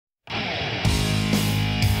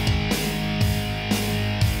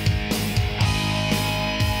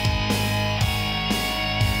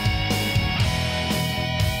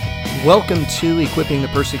Welcome to Equipping the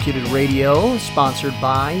Persecuted Radio, sponsored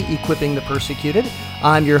by Equipping the Persecuted.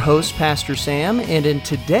 I'm your host, Pastor Sam, and in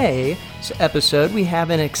today's episode, we have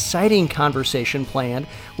an exciting conversation planned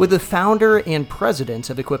with the founder and president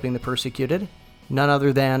of Equipping the Persecuted, none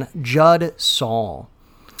other than Judd Saul.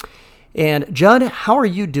 And Judd, how are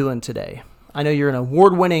you doing today? I know you're an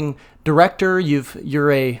award-winning director,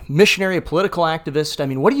 you're a missionary, a political activist. I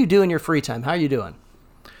mean, what do you do in your free time? How are you doing?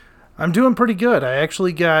 I'm doing pretty good. I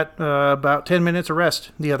actually got about 10 minutes of rest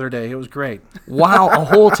the other day. It was great. Wow, a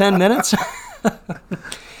whole 10 minutes?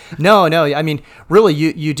 No. I mean, really,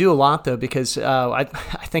 you do a lot, though, because I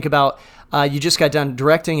think about you just got done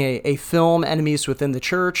directing a film, Enemies Within the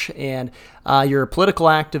Church, and you're a political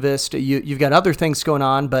activist. You've got other things going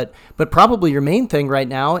on, but probably your main thing right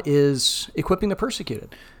now is equipping the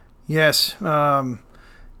persecuted. Yes. A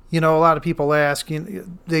lot of people ask,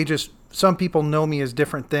 some people know me as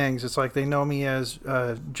different things. It's like they know me as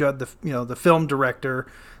Judd, the film director,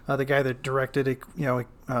 the guy that directed,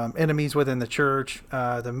 Enemies Within the Church,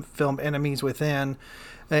 the film Enemies Within,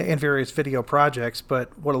 and various video projects.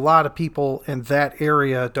 But what a lot of people in that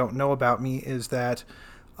area don't know about me is that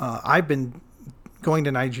I've been going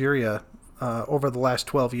to Nigeria over the last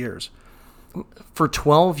 12 years. For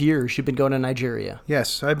 12 years, you've been going to Nigeria.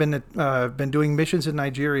 Yes, I've been doing missions in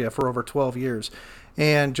Nigeria for over 12 years.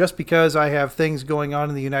 And just because I have things going on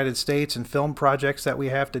in the United States and film projects that we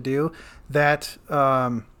have to do, that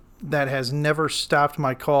has never stopped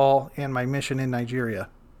my call and my mission in Nigeria.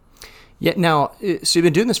 Yeah. Now, so you've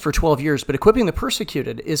been doing this for 12 years, but Equipping the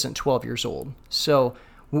Persecuted isn't 12 years old. So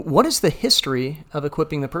what is the history of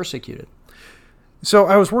Equipping the Persecuted? So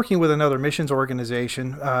I was working with another missions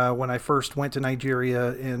organization when I first went to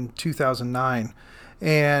Nigeria in 2009.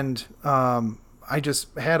 And I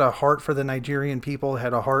just had a heart for the Nigerian people,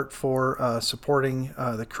 had a heart for supporting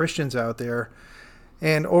the Christians out there.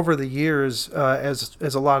 And over the years, as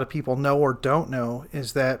a lot of people know or don't know,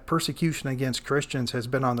 is that persecution against Christians has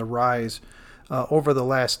been on the rise over the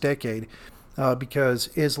last decade because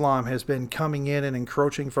Islam has been coming in and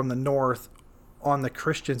encroaching from the north on the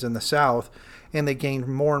Christians in the south, and they gained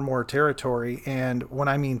more and more territory. And when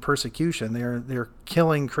I mean persecution, they're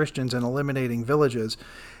killing Christians and eliminating villages.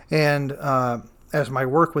 And as my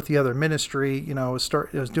work with the other ministry, I was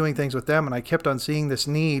doing things with them, and I kept on seeing this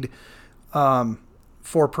need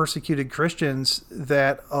for persecuted Christians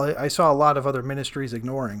that I saw a lot of other ministries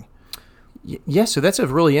ignoring. Yeah, so that's a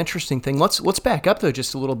really interesting thing. Let's back up, though,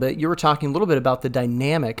 just a little bit. You were talking a little bit about the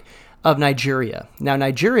dynamic of Nigeria. Now,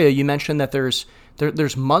 Nigeria, you mentioned that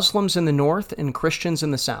there's Muslims in the north and Christians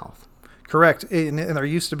in the south. Correct, and there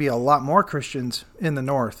used to be a lot more Christians in the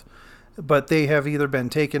north, but they have either been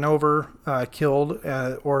taken over, killed,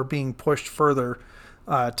 or being pushed further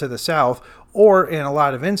to the south. Or in a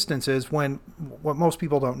lot of instances, what most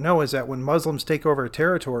people don't know is that when Muslims take over a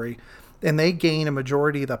territory and they gain a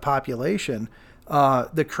majority of the population,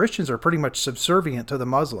 the Christians are pretty much subservient to the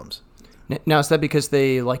Muslims. Now, is that because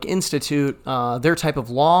they institute their type of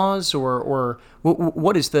laws, or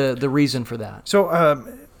what is the reason for that? So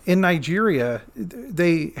in Nigeria,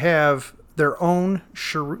 they have their own,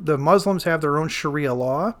 the Muslims have their own Sharia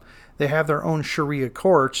law. They have their own Sharia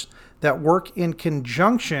courts that work in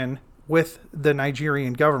conjunction with the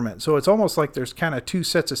Nigerian government. So it's almost like there's kind of two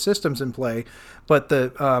sets of systems in play, but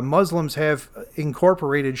the Muslims have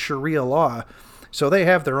incorporated Sharia law. So they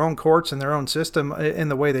have their own courts and their own system in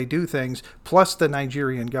the way they do things, plus the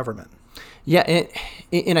Nigerian government. Yeah,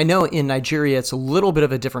 and I know in Nigeria it's a little bit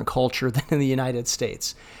of a different culture than in the United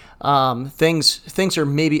States. Things are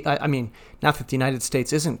maybe, I mean, not that the United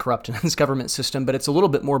States isn't corrupt in its government system, but it's a little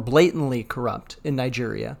bit more blatantly corrupt in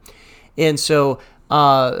Nigeria. And so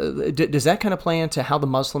does that kind of play into how the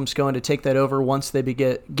Muslims go in to take that over once they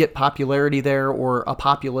get popularity there or a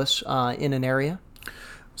populace in an area?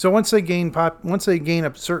 So once they gain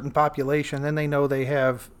a certain population, then they know they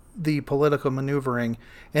have the political maneuvering,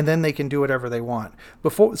 and then they can do whatever they want.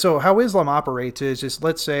 So how Islam operates is just,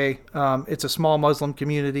 let's say it's a small Muslim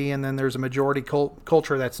community, and then there's a majority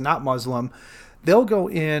culture that's not Muslim. They'll go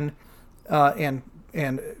in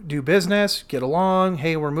and do business, get along.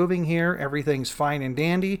 Hey, we're moving here. Everything's fine and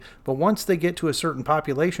dandy. But once they get to a certain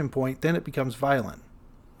population point, then it becomes violent.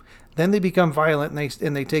 Then they become violent,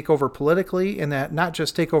 and they take over politically, and that not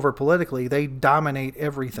just take over politically, they dominate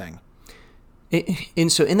everything. And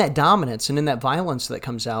so in that dominance and in that violence that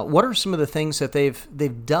comes out, what are some of the things that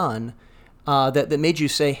they've done that made you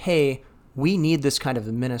say, hey, we need this kind of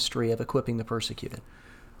a ministry of equipping the persecuted?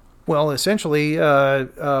 Well, essentially,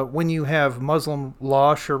 when you have Muslim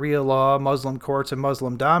law, Sharia law, Muslim courts, and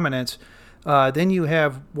Muslim dominance, then you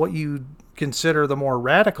have what you consider the more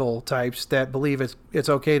radical types that believe it's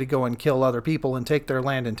okay to go and kill other people and take their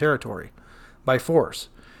land and territory by force.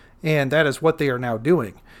 And that is what they are now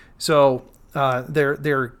doing. So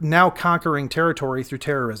they're now conquering territory through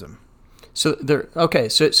terrorism. So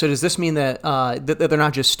So does this mean that that they're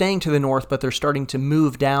not just staying to the north, but they're starting to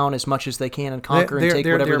move down as much as they can and conquer and take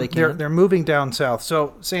whatever they can? They're moving down south.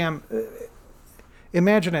 So Sam,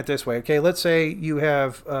 imagine it this way. Okay, let's say you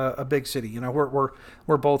have a big city. You know,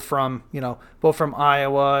 we're both from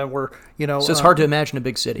Iowa, and So it's hard to imagine a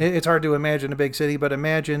big city. It's hard to imagine a big city, but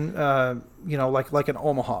imagine like an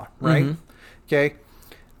Omaha, right? Mm-hmm. Okay,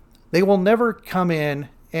 they will never come in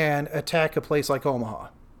and attack a place like Omaha.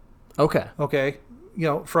 Okay,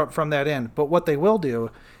 from that end. But what they will do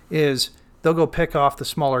is they'll go pick off the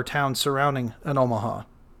smaller towns surrounding an Omaha.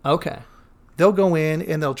 Okay. They'll go in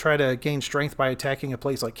and they'll try to gain strength by attacking a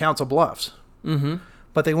place like Council Bluffs. Mm-hmm.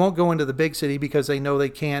 But they won't go into the big city because they know they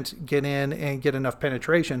can't get in and get enough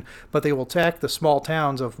penetration. But they will attack the small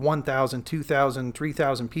towns of 1,000, 2,000,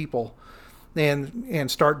 3,000 people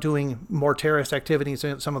and start doing more terrorist activities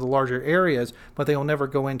in some of the larger areas. But they will never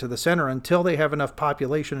go into the center until they have enough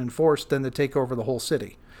population and force then to take over the whole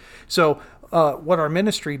city. So what our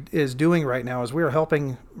ministry is doing right now is we are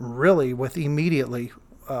helping really with immediately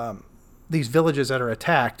these villages that are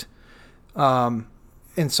attacked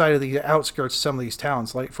inside of the outskirts of some of these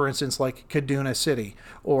towns, like for instance, like Kaduna City,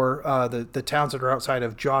 or the towns that are outside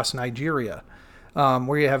of Jos, Nigeria,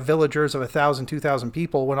 where you have villagers of 1,000, 2,000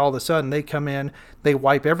 people. When all of a sudden they come in, they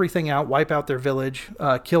wipe everything out, wipe out their village,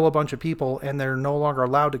 kill a bunch of people, and they're no longer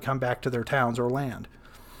allowed to come back to their towns or land.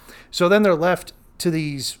 So then they're left to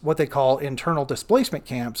these what they call internal displacement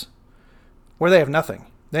camps, where they have nothing.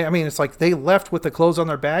 It's like they left with the clothes on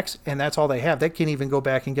their backs, and that's all they have. They can't even go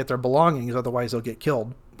back and get their belongings, otherwise they'll get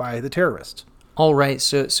killed by the terrorists. All right,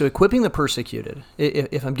 so equipping the persecuted,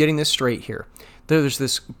 if I'm getting this straight here, there's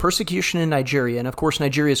this persecution in Nigeria, and of course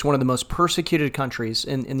Nigeria is one of the most persecuted countries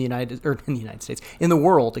in the United States, in the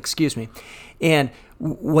world, excuse me. And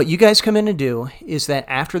what you guys come in to do is that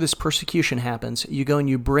after this persecution happens, you go and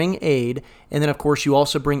you bring aid, and then of course you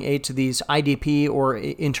also bring aid to these IDP or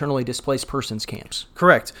internally displaced persons camps.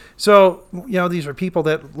 Correct. So, these are people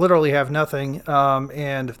that literally have nothing,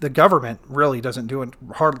 and the government really doesn't do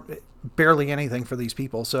barely anything for these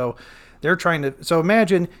people. So they're trying to, so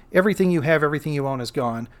imagine everything you have, everything you own is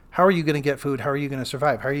gone. How are you going to get food? How are you going to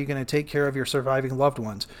survive? How are you going to take care of your surviving loved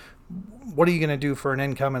ones? What are you going to do for an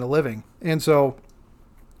income and a living? And so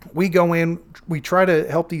we go in, we try to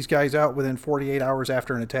help these guys out within 48 hours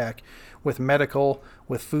after an attack with medical,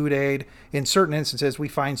 with food aid. In certain instances, we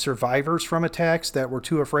find survivors from attacks that were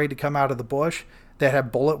too afraid to come out of the bush, that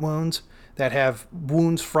have bullet wounds, that have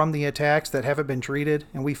wounds from the attacks that haven't been treated,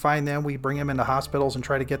 and we find them, we bring them into hospitals and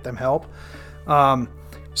try to get them help.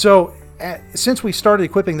 Since we started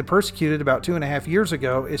equipping the persecuted about 2.5 years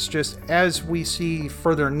ago, it's just as we see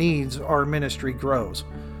further needs, our ministry grows.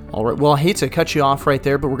 All right. Well, I hate to cut you off right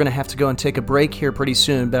there, but we're going to have to go and take a break here pretty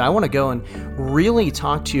soon. But I want to go and really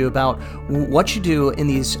talk to you about what you do in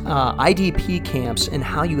these IDP camps and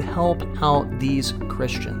how you help out these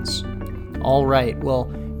Christians. All right.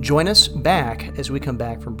 Well, join us back as we come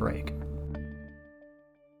back from break.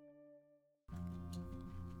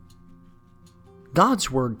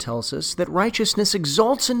 God's Word tells us that righteousness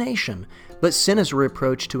exalts a nation, but sin is a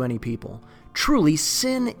reproach to any people. Truly,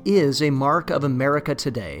 sin is a mark of America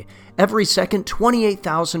today. Every second,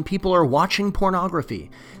 28,000 people are watching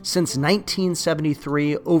pornography. Since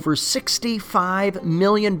 1973, over 65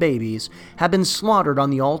 million babies have been slaughtered on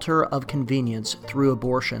the altar of convenience through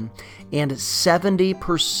abortion, and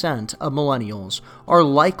 70% of millennials are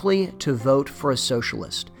likely to vote for a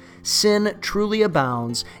socialist. Sin truly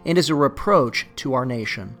abounds and is a reproach to our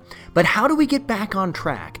nation. But how do we get back on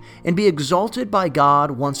track and be exalted by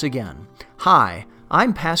God once again? Hi,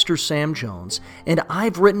 I'm Pastor Sam Jones, and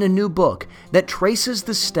I've written a new book that traces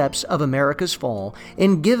the steps of America's fall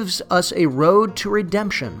and gives us a road to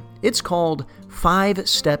redemption. It's called 5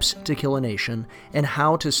 Steps to Kill a Nation and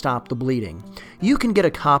How to Stop the Bleeding. You can get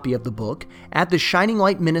a copy of the book at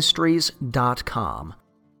theshininglightministries.com.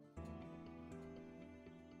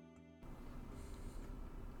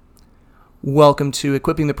 Welcome to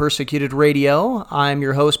Equipping the Persecuted Radio. I'm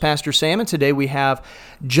your host, Pastor Sam, and today we have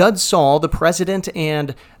Judd Saul, the president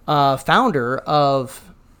and founder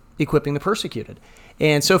of Equipping the Persecuted.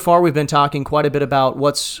 And so far, we've been talking quite a bit about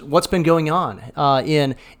what's been going on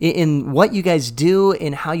in what you guys do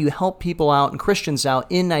and how you help people out and Christians out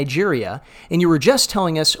in Nigeria. And you were just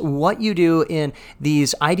telling us what you do in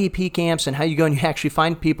these IDP camps and how you go and you actually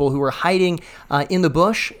find people who are hiding in the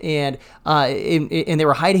bush, and they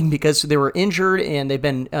were hiding because they were injured and they've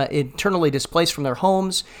been internally displaced from their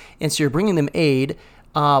homes. And so you're bringing them aid.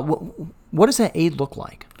 What does that aid look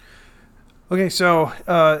like? Okay, so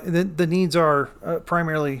the needs are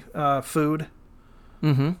primarily food,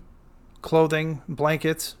 clothing,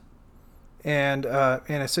 blankets, and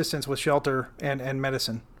assistance with shelter and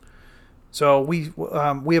medicine. So we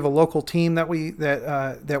have a local team that we've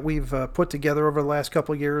put together over the last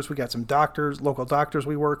couple of years. We got some local doctors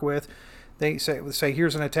we work with. They say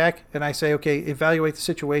here's an attack, and I say, okay, evaluate the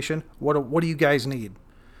situation. What do you guys need?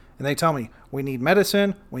 And they tell me, we need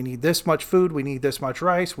medicine, we need this much food, we need this much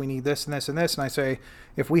rice, we need this and this and this. And I say,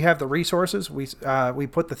 if we have the resources, we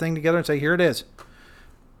put the thing together and say, here it is.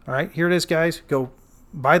 All right, here it is, guys. Go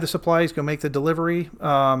buy the supplies, go make the delivery.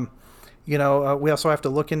 We also have to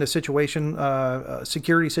look into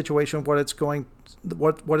security situation, what it's going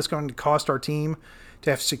to cost our team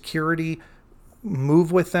to have security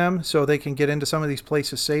move with them so they can get into some of these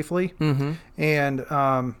places safely. And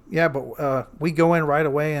but we go in right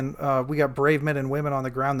away, and we got brave men and women on the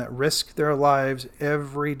ground that risk their lives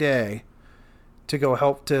every day to go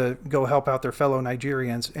help out their fellow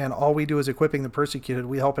Nigerians. And all we do is equipping the persecuted.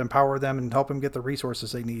 We help empower them and help them get the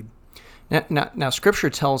resources they need. Now, Scripture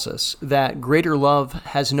tells us that greater love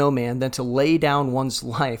has no man than to lay down one's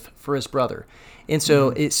life for his brother. And so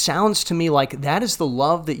it sounds to me like that is the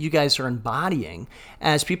love that you guys are embodying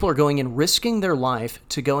as people are going and risking their life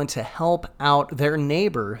to go and to help out their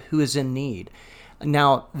neighbor who is in need.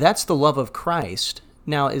 Now, that's the love of Christ.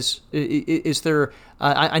 Now, is there?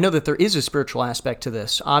 I know that there is a spiritual aspect to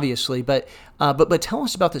this, obviously, but tell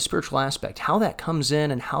us about the spiritual aspect, how that comes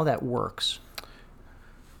in and how that works.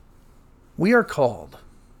 We are called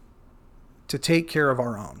to take care of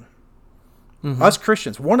our own. Us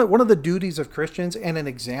Christians, one of the duties of Christians and an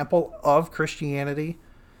example of Christianity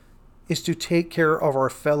is to take care of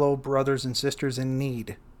our fellow brothers and sisters in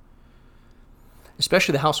need.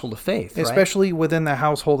 Especially the household of faith, right? Especially within the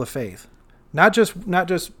household of faith. Not just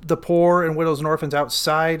the poor and widows and orphans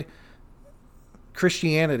outside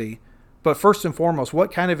Christianity, but first and foremost,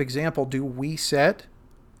 what kind of example do we set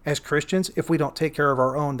as Christians if we don't take care of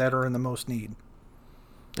our own that are in the most need?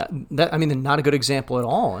 Not a good example at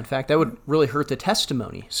all. In fact, that would really hurt the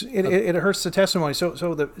testimony. It hurts the testimony.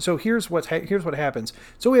 So here's what happens.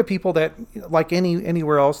 So we have people that, like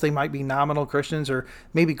anywhere else, they might be nominal Christians or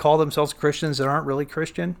maybe call themselves Christians that aren't really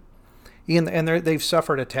Christian, and they've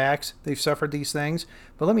suffered attacks. They've suffered these things.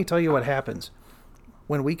 But let me tell you what happens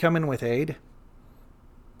when we come in with aid.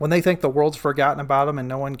 When they think the world's forgotten about them and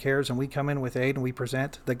no one cares, and we come in with aid and we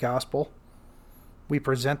present the gospel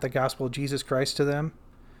of Jesus Christ to them.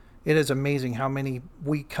 It is amazing how many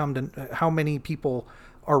people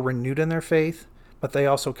are renewed in their faith, but they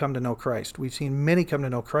also come to know Christ. We've seen many come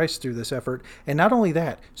to know Christ through this effort. And not only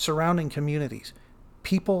that, surrounding communities,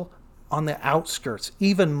 people on the outskirts,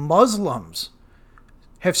 even Muslims,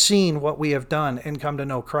 have seen what we have done and come to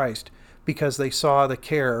know Christ because they saw the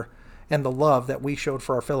care and the love that we showed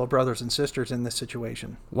for our fellow brothers and sisters in this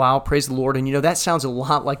situation. Wow, praise the Lord. And that sounds a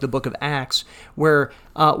lot like the book of Acts, where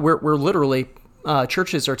literally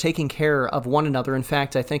churches are taking care of one another. In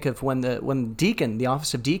fact, I think of when the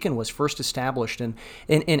office of deacon was first established in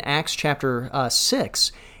Acts chapter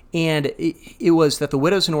 6, and it was that the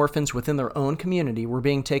widows and orphans within their own community were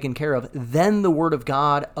being taken care of. Then the word of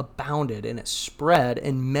God abounded, and it spread,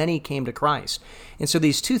 and many came to Christ. And so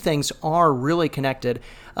these two things are really connected.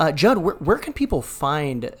 Judd, where can people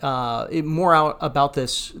find more out about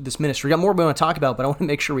this ministry? We got more we want to talk about, but I want to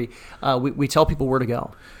make sure we tell people where to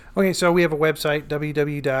go. Okay, so we have a website,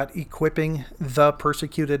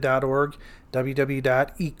 www.equippingthepersecuted.org,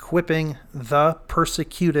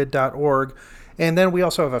 www.equippingthepersecuted.org. And then we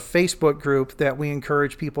also have a Facebook group that we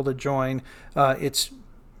encourage people to join. It's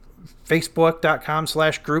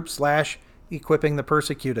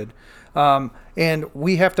facebook.com/group/equippingthepersecuted. And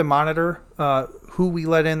we have to monitor who we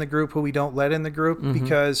let in the group, who we don't let in the group,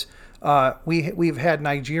 because we've had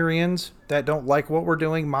Nigerians that don't like what we're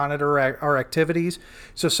doing monitor our activities.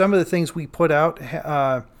 So some of the things we put out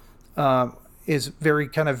is very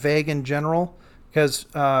kind of vague in general, because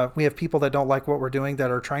we have people that don't like what we're doing that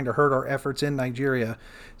are trying to hurt our efforts in Nigeria.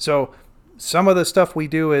 So some of the stuff we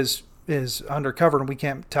do is undercover, and we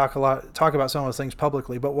can't talk about some of those things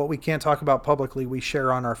publicly. But what we can talk about publicly, we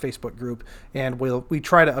share on our Facebook group, and we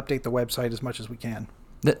try to update the website as much as we can.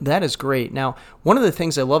 That is great. Now, one of the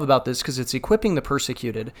things I love about this, because it's equipping the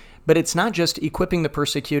persecuted, but it's not just equipping the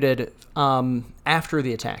persecuted after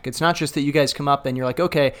the attack. It's not just that you guys come up and you're like,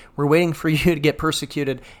 okay, we're waiting for you to get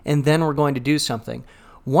persecuted, and then we're going to do something.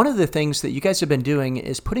 One of the things that you guys have been doing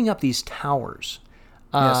is putting up these towers.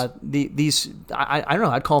 Yes. These I don't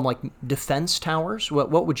know, I'd call them like defense towers.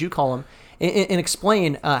 What would you call them? And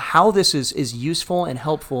explain how this is useful and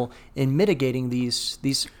helpful in mitigating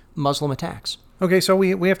these Muslim attacks. Okay, so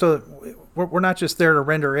we have to. We're not just there to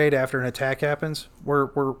render aid after an attack happens.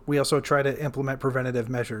 We also try to implement preventative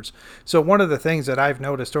measures. So one of the things that I've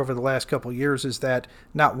noticed over the last couple of years is that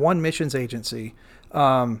not one missions agency,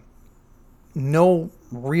 no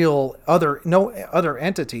other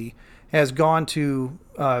entity has gone to.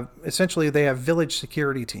 Essentially, they have village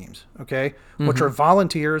security teams. Okay, which are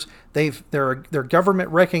volunteers. They're government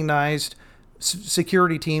recognized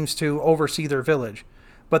security teams to oversee their village.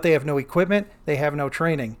 But they have no equipment, they have no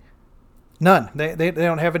training. None. They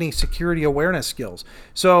don't have any security awareness skills.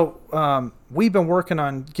 So we've been working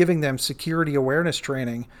on giving them security awareness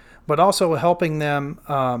training, but also helping them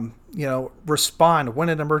respond when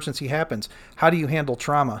an emergency happens. How do you handle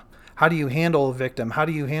trauma? How do you handle a victim? How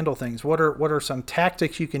do you handle things? What are some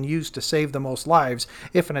tactics you can use to save the most lives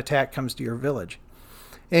if an attack comes to your village?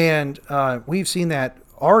 And we've seen that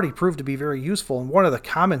already proved to be very useful. And one of the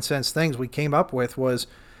common sense things we came up with was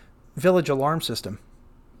village alarm system.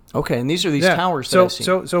 Okay, and these are these towers that I've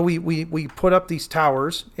seen. So we put up these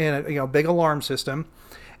towers in a big alarm system,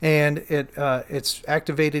 and it's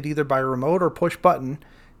activated either by remote or push button.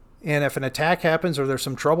 And if an attack happens or there's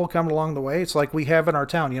some trouble coming along the way, it's like we have in our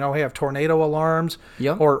town. We have tornado alarms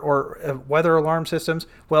or weather alarm systems.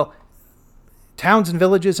 Well, towns and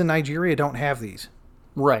villages in Nigeria don't have these.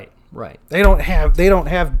 Right. They don't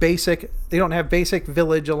have basic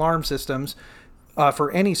village alarm systems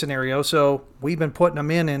for any scenario. So we've been putting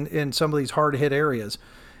them in some of these hard hit areas,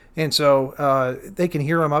 and so they can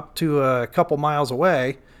hear them up to a couple miles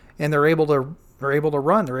away, and they're able to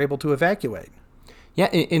run. They're able to evacuate. Yeah,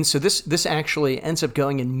 and so this actually ends up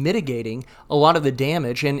going and mitigating a lot of the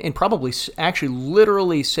damage and probably actually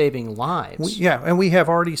literally saving lives. And we have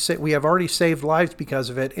already saved lives because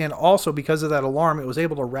of it, and also because of that alarm, it was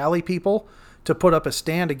able to rally people to put up a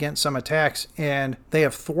stand against some attacks, and they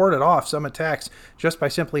have thwarted off some attacks just by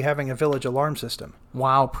simply having a village alarm system.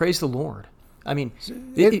 Wow, praise the Lord. I mean,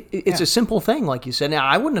 it's a simple thing, like you said. Now,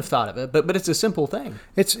 I wouldn't have thought of it, but it's a simple thing.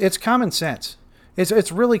 It's common sense.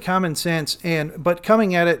 It's really common sense, but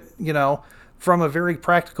coming at it, from a very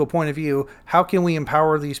practical point of view, how can we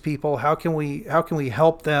empower these people? How can we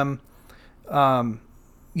help them,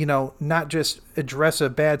 not just address a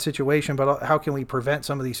bad situation, but how can we prevent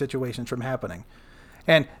some of these situations from happening?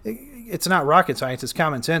 And it's not rocket science; it's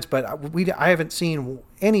common sense. But I haven't seen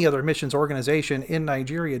any other missions organization in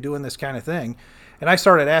Nigeria doing this kind of thing. And I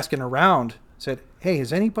started asking around. Said, hey,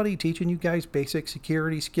 is anybody teaching you guys basic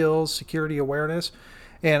security skills, security awareness?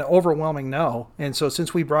 And overwhelming no. And so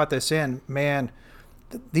since we brought this in, man,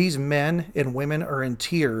 these men and women are in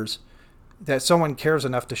tears that someone cares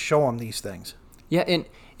enough to show them these things. Yeah, and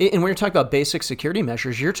when you're talking about basic security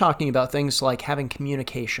measures, you're talking about things like having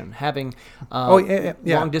communication, having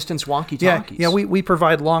long-distance walkie-talkies. Yeah, we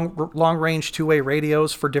provide long-range two-way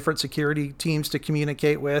radios for different security teams to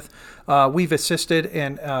communicate with. We've assisted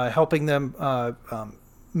in helping them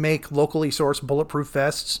make locally sourced bulletproof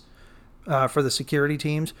vests for the security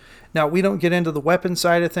teams. Now, we don't get into the weapons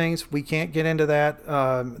side of things. We can't get into that.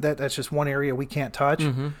 That's just one area we can't touch.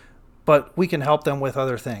 Mm-hmm. But we can help them with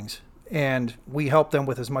other things. And we help them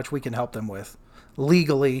with as much we can help them with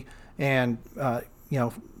legally, and to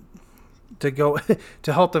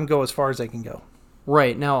help them go as far as they can go.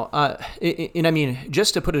 Right. Now, and I mean,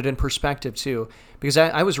 just to put it in perspective too, because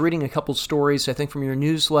I was reading a couple stories, I think, from your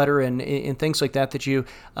newsletter and things like that you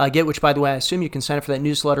get, which, by the way, I assume you can sign up for that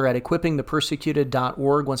newsletter at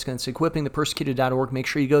equippingthepersecuted.org. Once again, it's equippingthepersecuted.org. Make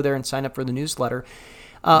sure you go there and sign up for the newsletter.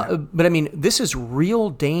 But I mean, this is real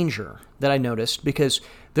danger that I noticed, because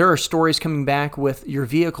there are stories coming back with your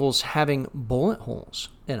vehicles having bullet holes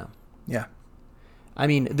in them. Yeah. I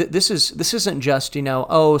mean, this isn't just,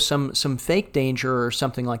 some fake danger or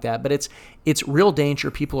something like that, but it's real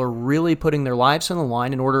danger. People are really putting their lives on the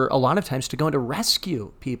line in order, a lot of times, to go and to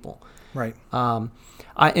rescue people. Right.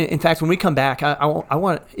 In fact, when we come back, I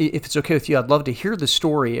want, if it's okay with you, I'd love to hear the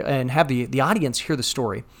story and have the audience hear the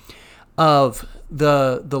story of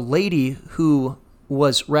the lady who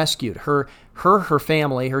was rescued. Her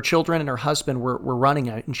family, her children, and her husband were running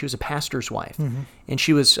out, and she was a pastor's wife, mm-hmm. and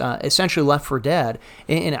she was essentially left for dead.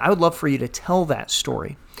 And I would love for you to tell that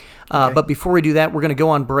story. Okay. But before we do that, we're going to go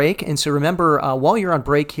on break. And so remember, while you're on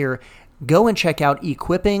break here, go and check out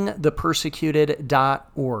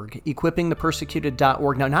equippingthepersecuted.org.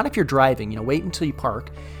 Equippingthepersecuted.org. Now, not if you're driving, wait until you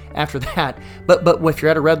park after that. But if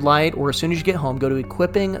you're at a red light or as soon as you get home, go to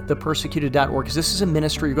equippingthepersecuted.org, because this is a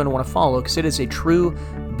ministry you're going to want to follow, because it is a true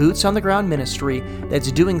boots on the ground ministry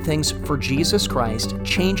that's doing things for Jesus Christ,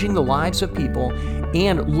 changing the lives of people,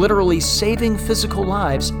 and literally saving physical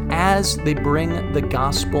lives as they bring the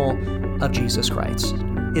gospel of Jesus Christ.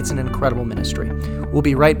 It's an incredible ministry. We'll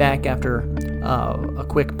be right back after a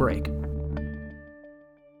quick break.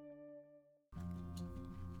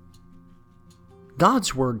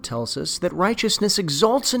 God's word tells us that righteousness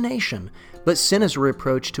exalts a nation, but sin is a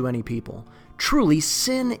reproach to any people. Truly,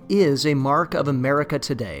 sin is a mark of America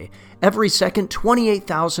today. Every second,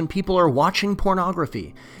 28,000 people are watching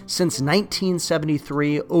pornography. Since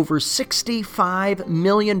 1973, over 65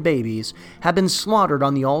 million babies have been slaughtered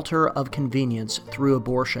on the altar of convenience through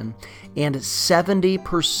abortion, and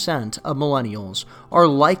 70% of millennials are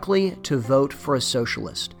likely to vote for a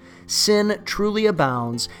socialist. Sin truly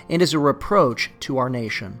abounds and is a reproach to our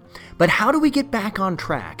nation. But how do we get back on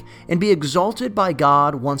track and be exalted by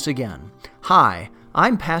God once again? Hi,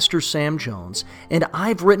 I'm Pastor Sam Jones, and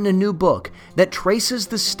I've written a new book that traces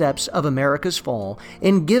the steps of America's fall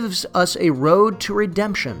and gives us a road to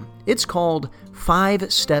redemption. It's called 5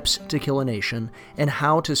 Steps to Kill a Nation and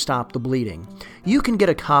How to Stop the Bleeding. You can get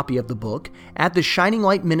a copy of the book at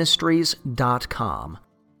theshininglightministries.com.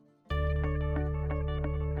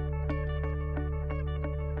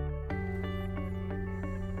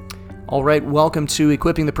 All right, welcome to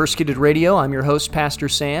Equipping the Persecuted Radio. I'm your host, Pastor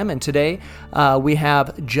Sam, and today we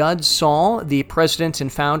have Judd Saul, the president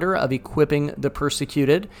and founder of Equipping the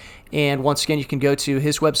Persecuted. And once again, you can go to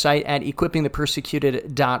his website at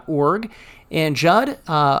equippingthepersecuted.org. And Judd,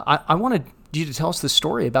 I wanted you to tell us the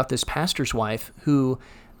story about this pastor's wife who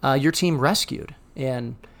your team rescued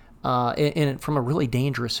and from a really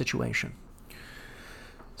dangerous situation.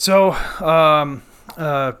 So,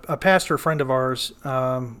 a pastor friend of ours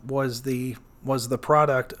was the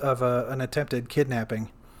product of an attempted kidnapping,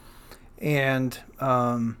 and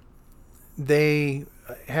they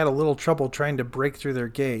had a little trouble trying to break through their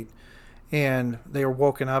gate, and they were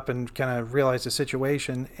woken up and kind of realized the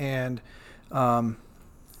situation, and the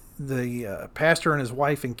pastor and his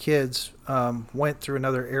wife and kids went through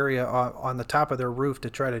another area on the top of their roof to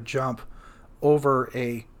try to jump over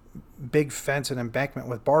a big fence and embankment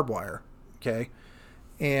with barbed wire. Okay.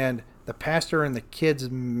 And the pastor and the kids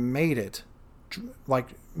made it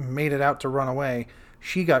out to run away.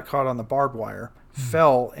 She got caught on the barbed wire,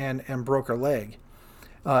 fell and broke her leg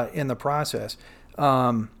in the process.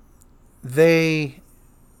 They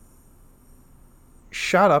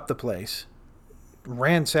shot up the place,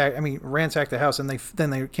 ransacked the house, and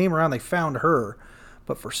then they came around. They found her,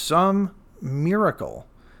 but for some miracle,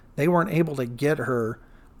 they weren't able to get her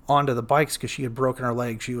onto the bikes because she had broken her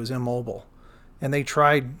leg. She was immobile. And they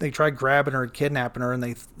tried grabbing her and kidnapping her, and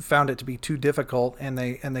they found it to be too difficult, and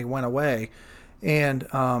they went away. And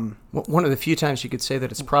one of the few times you could say that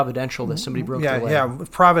it's providential that somebody broke their leg. Yeah,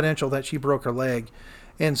 providential that she broke her leg.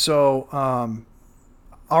 And so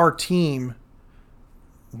our team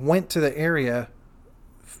went to the area,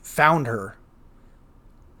 found her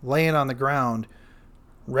laying on the ground,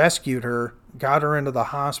 rescued her, got her into the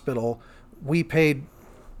hospital. We paid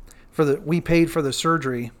for the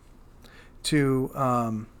surgery to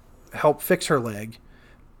help fix her leg,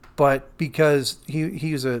 but because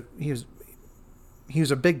he was a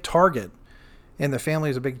big target, and the family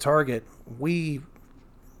is a big target, we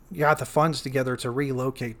got the funds together to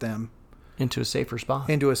relocate them into a safer spot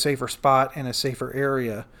and a safer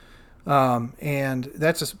area. And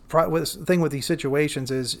that's the thing with these situations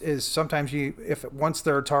is sometimes once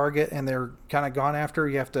they're a target and they're kind of gone after,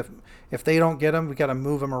 you have to, if they don't get them, we got to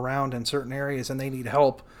move them around in certain areas, and they need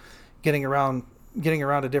help getting around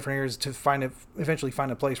to different areas to eventually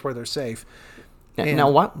find a place where they're safe. Now,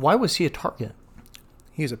 why was he a target?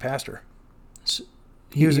 He was a pastor.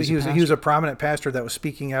 He was a prominent pastor that was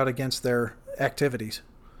speaking out against their activities.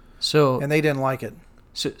 And they didn't like it.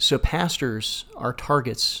 So pastors are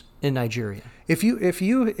targets in Nigeria. If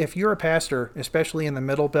you're a pastor, especially in the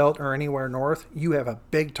Middle Belt or anywhere north, you have a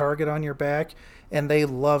big target on your back, and they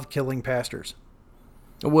love killing pastors.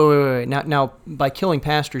 Wait. Now, by killing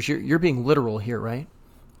pastors, you're being literal here, right?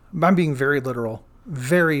 I'm being very literal.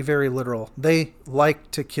 Very, very literal. They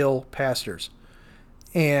like to kill pastors.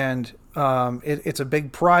 And it's a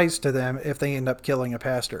big prize to them if they end up killing a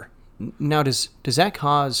pastor. Now, does that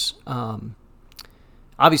cause,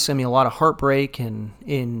 obviously, a lot of heartbreak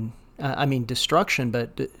and destruction,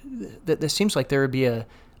 but that seems like there would be a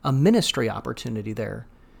ministry opportunity there.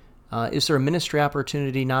 Is there a ministry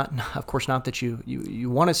opportunity, not of course not that you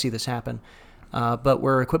want to see this happen, but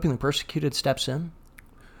where Equipping the Persecuted steps in?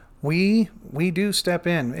 We do step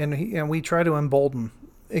in, and we try to embolden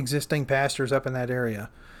existing pastors up in that area.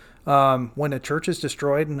 When a church is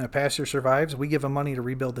destroyed and a pastor survives, we give them money to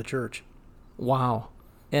rebuild the church. Wow.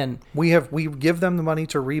 And we give them the money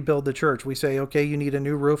to rebuild the church. We say, okay, you need a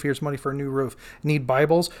new roof. Here's money for a new roof. Need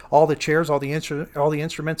Bibles? All the chairs, all the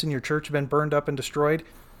instruments in your church have been burned up and destroyed.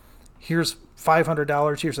 Here's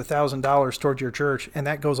 $500. Here's $1,000 towards your church, and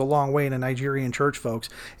that goes a long way in a Nigerian church, folks.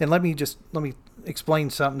 And let me explain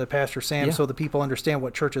something to Pastor Sam so the people understand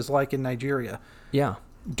what church is like in Nigeria. Yeah.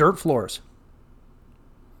 Dirt floors.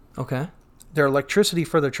 Okay. Their electricity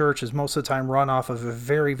for the church is most of the time run off of a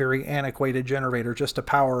very, very antiquated generator just to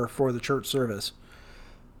power for the church service.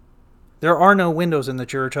 There are no windows in the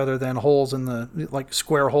church other than holes in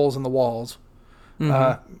square holes in the walls.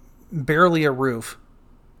 Mm-hmm. Barely a roof.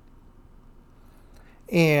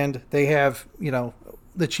 And they have,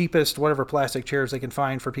 the cheapest whatever plastic chairs they can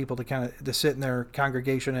find for people to sit in their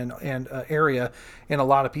congregation and area. And a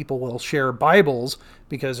lot of people will share Bibles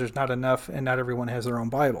because there's not enough and not everyone has their own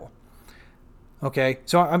Bible. Okay,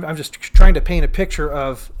 so I'm just trying to paint a picture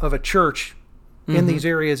of a church in these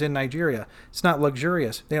areas in Nigeria. It's not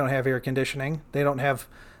luxurious. They don't have air conditioning. They don't have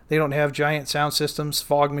giant sound systems,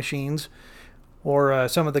 fog machines, or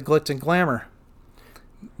some of the glitz and glamour.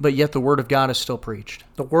 But yet the Word of God is still preached.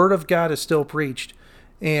 The Word of God is still preached.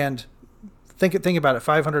 And think about it.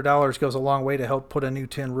 $500 goes a long way to help put a new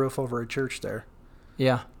tin roof over a church there.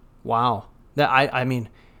 Yeah. Wow. That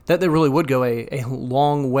really would go a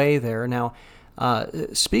long way there. Now,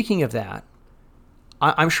 speaking of that,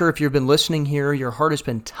 I'm sure if you've been listening here, your heart has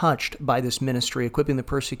been touched by this ministry, Equipping the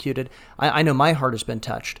Persecuted. I know my heart has been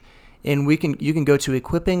touched. And you can go to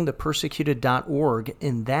equippingthepersecuted.org,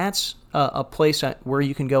 and that's a place where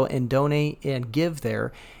you can go and donate and give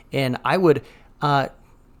there. And I would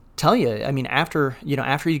tell you, after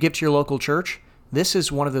you give to your local church, this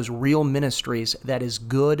is one of those real ministries that is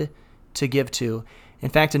good to give to. In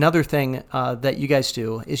fact, another thing that you guys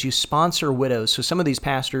do is you sponsor widows. So some of these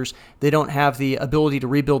pastors, they don't have the ability to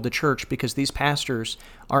rebuild the church because these pastors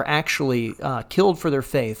are actually killed for their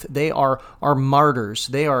faith. They are martyrs.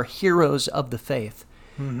 They are heroes of the faith.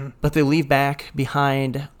 Mm-hmm. But they leave back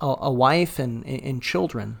behind a wife and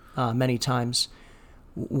children many times.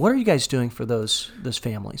 What are you guys doing for those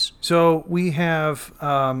families? So we have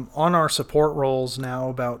on our support rolls now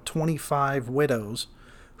about 25 widows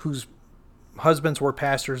whose husbands were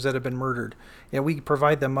pastors that have been murdered. And we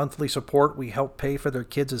provide them monthly support. We help pay for their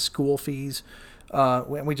kids' school fees.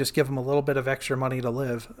 We just give them a little bit of extra money to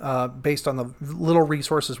live based on the little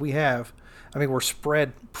resources we have. We're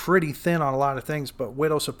spread pretty thin on a lot of things, but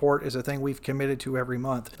widow support is a thing we've committed to every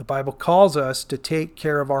month. The Bible calls us to take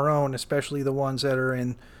care of our own, especially the ones that are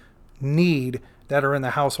in need, that are in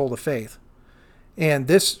the household of faith.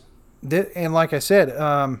 And and like I said,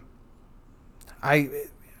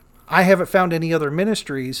 I haven't found any other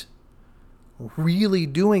ministries really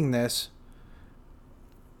doing this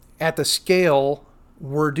at the scale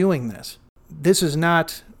we're doing this. This is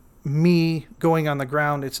not me going on the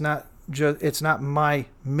ground. It's not my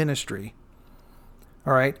ministry.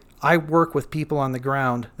 All right. I work with people on the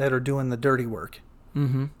ground that are doing the dirty work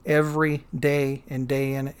every day and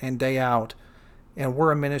day in and day out. And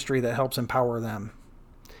we're a ministry that helps empower them.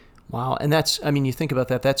 Wow. And you think about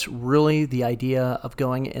that, that's really the idea of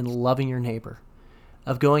going and loving your neighbor,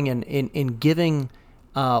 of going and giving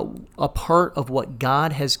a part of what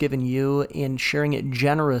God has given you and sharing it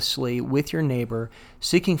generously with your neighbor,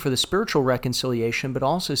 seeking for the spiritual reconciliation, but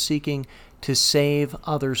also seeking to save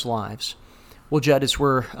others' lives. Well, Judd, as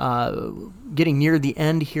we're getting near the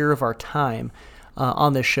end here of our time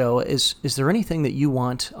on this show, is there anything that you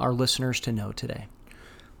want our listeners to know today?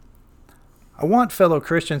 I want fellow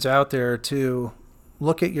Christians out there to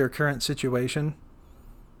look at your current situation,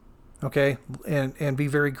 okay, and be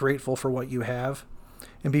very grateful for what you have,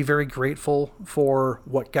 and be very grateful for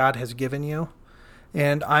what God has given you.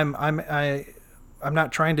 And I'm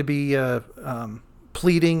not trying to be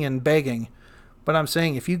pleading and begging, but I'm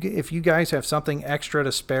saying if you guys have something extra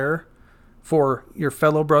to spare for your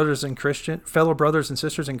fellow brothers and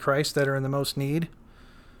sisters in Christ that are in the most need,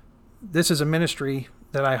 this is a ministry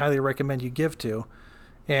that I highly recommend you give to.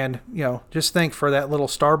 And, just think, for that little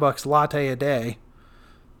Starbucks latte a day,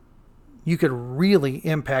 you could really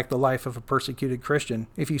impact the life of a persecuted Christian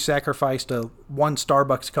if you sacrificed one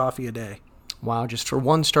Starbucks coffee a day. Wow, just for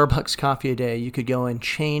one Starbucks coffee a day, you could go and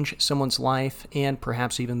change someone's life and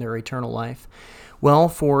perhaps even their eternal life. Well,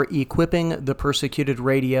 for Equipping the Persecuted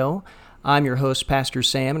Radio, I'm your host, Pastor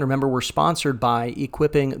Sam, and remember, we're sponsored by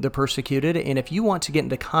Equipping the Persecuted, and if you want to get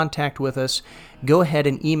into contact with us, go ahead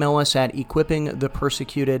and email us at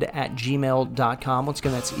equippingthepersecuted@gmail.com. Once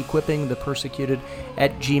again, that's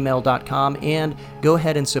equippingthepersecuted@gmail.com, and go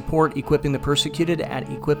ahead and support Equipping the Persecuted at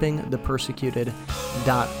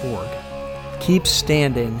equippingthepersecuted.org. Keep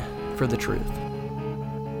standing for the truth.